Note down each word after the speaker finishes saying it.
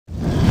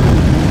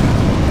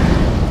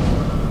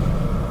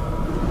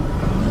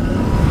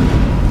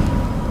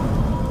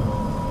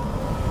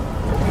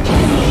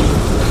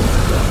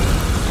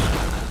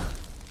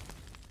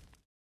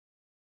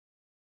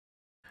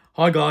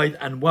Hi guys,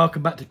 and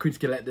welcome back to Chris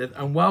Collectors,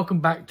 and welcome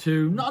back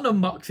to not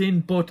an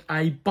unboxing but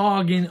a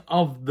bargain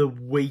of the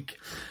week.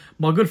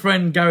 My good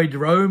friend Gary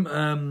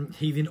Jerome,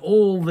 he's in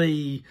all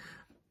the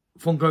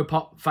Funko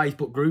Pop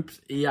Facebook groups.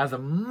 He has a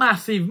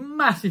massive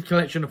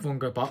collection of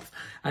Funko Pops,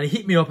 and he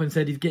hit me up and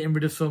said he's getting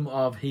rid of some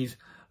of his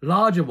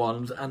larger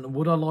ones and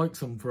would I like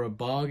some for a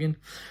bargain.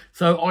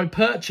 So I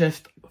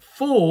purchased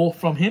 4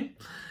 from him.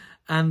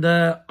 And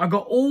I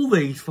got all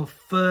these for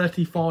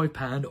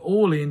 £35,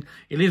 all in.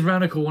 It is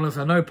round the corner,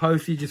 so no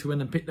postage, just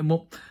went and picked them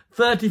up.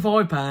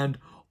 £35,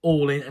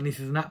 all in, and this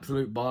is an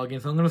absolute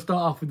bargain. So I'm going to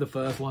start off with the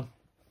first one.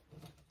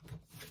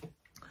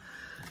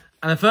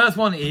 And the first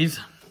one is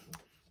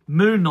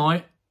Moon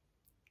Knight,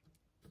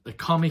 the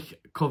comic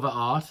cover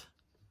art,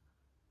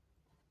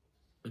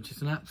 which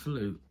is an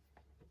absolute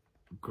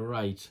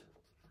great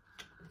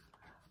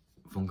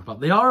Funko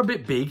Pop. They are a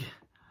bit big,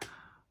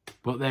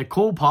 but they're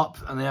cool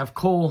pops, and they have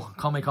cool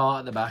comic art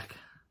at the back,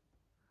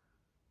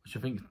 which I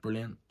think is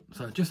brilliant.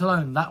 So just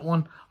alone that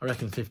one, I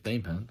reckon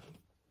 £15.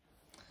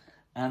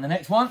 And the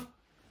next one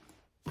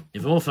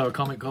is also a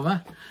comic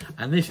cover,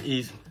 and this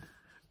is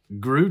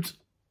Groot,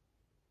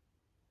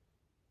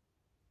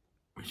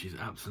 which is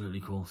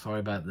absolutely cool. Sorry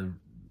about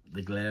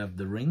the glare of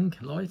the ring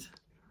light,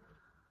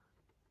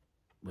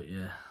 but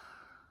yeah.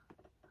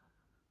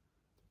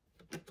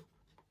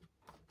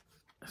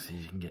 Let's see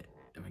if you can get.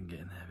 If I can get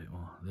in there a bit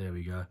more. There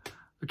we go.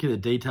 Look at the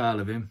detail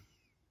of him.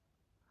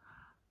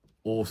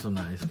 Awesome,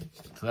 that is.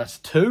 So that's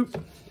 2.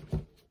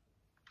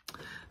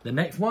 The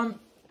next one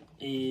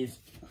is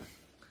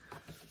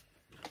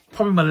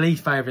probably my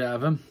least favourite out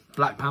of them.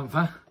 Black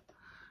Panther.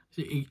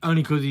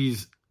 Only because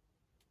his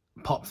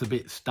pop's a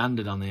bit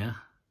standard on there.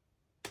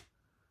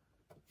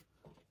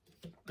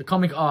 The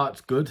comic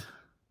art's good,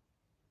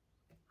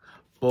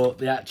 but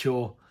the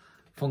actual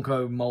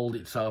Funko mould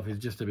itself is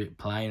just a bit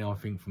plain, I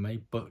think, for me.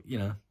 But, you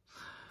know,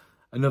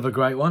 another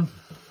great one.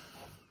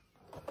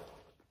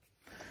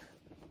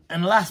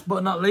 And last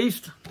but not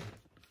least,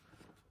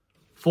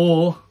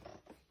 4,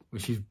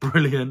 which is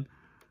brilliant.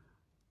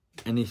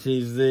 And this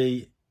is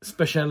the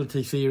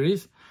Specialty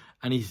series.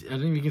 And he's, I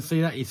don't know if you can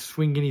see that, he's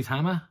swinging his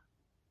hammer.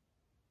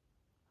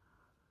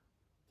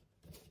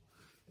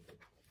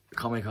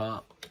 Comic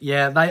art.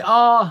 Yeah, they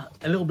are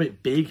a little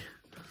bit big.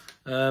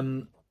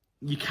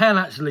 You can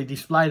actually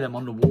display them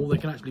on the wall. They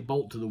can actually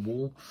bolt to the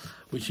wall,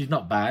 which is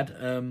not bad.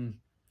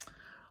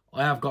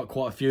 I have got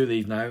quite a few of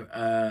these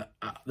now.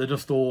 They're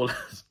just all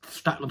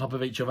stacked on top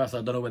of each other, so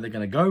I don't know where they're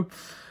going to go.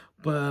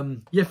 But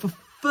yeah, for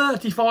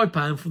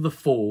 £35 for the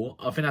 4,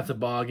 I think that's a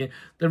bargain.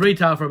 They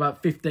retail for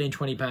about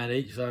 £15–20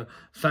 each, so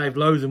save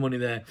loads of money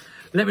there.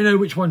 Let me know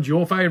which one's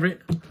your favourite.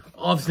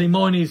 Obviously,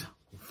 mine is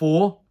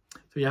 4.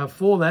 So you have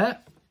 4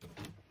 there.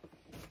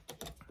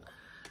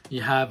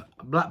 You have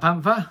Black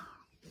Panther.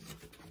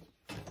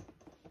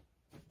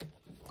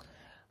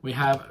 We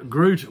have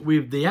Groot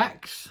with the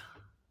axe.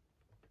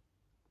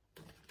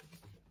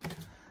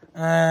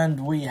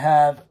 And we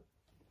have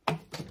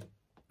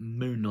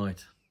Moon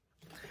Knight.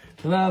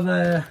 So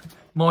that's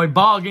my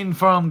bargain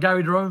from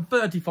Gary Jerome.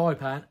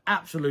 £35.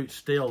 Absolute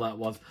steal that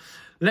was.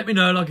 Let me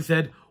know, like I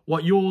said,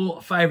 what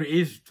your favourite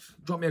is.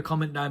 Drop me a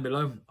comment down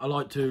below. I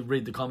like to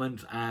read the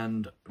comments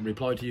and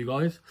reply to you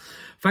guys.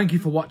 Thank you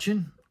for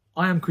watching.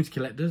 I am Chris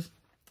Collectors.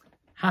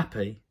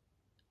 Happy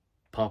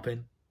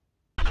popping.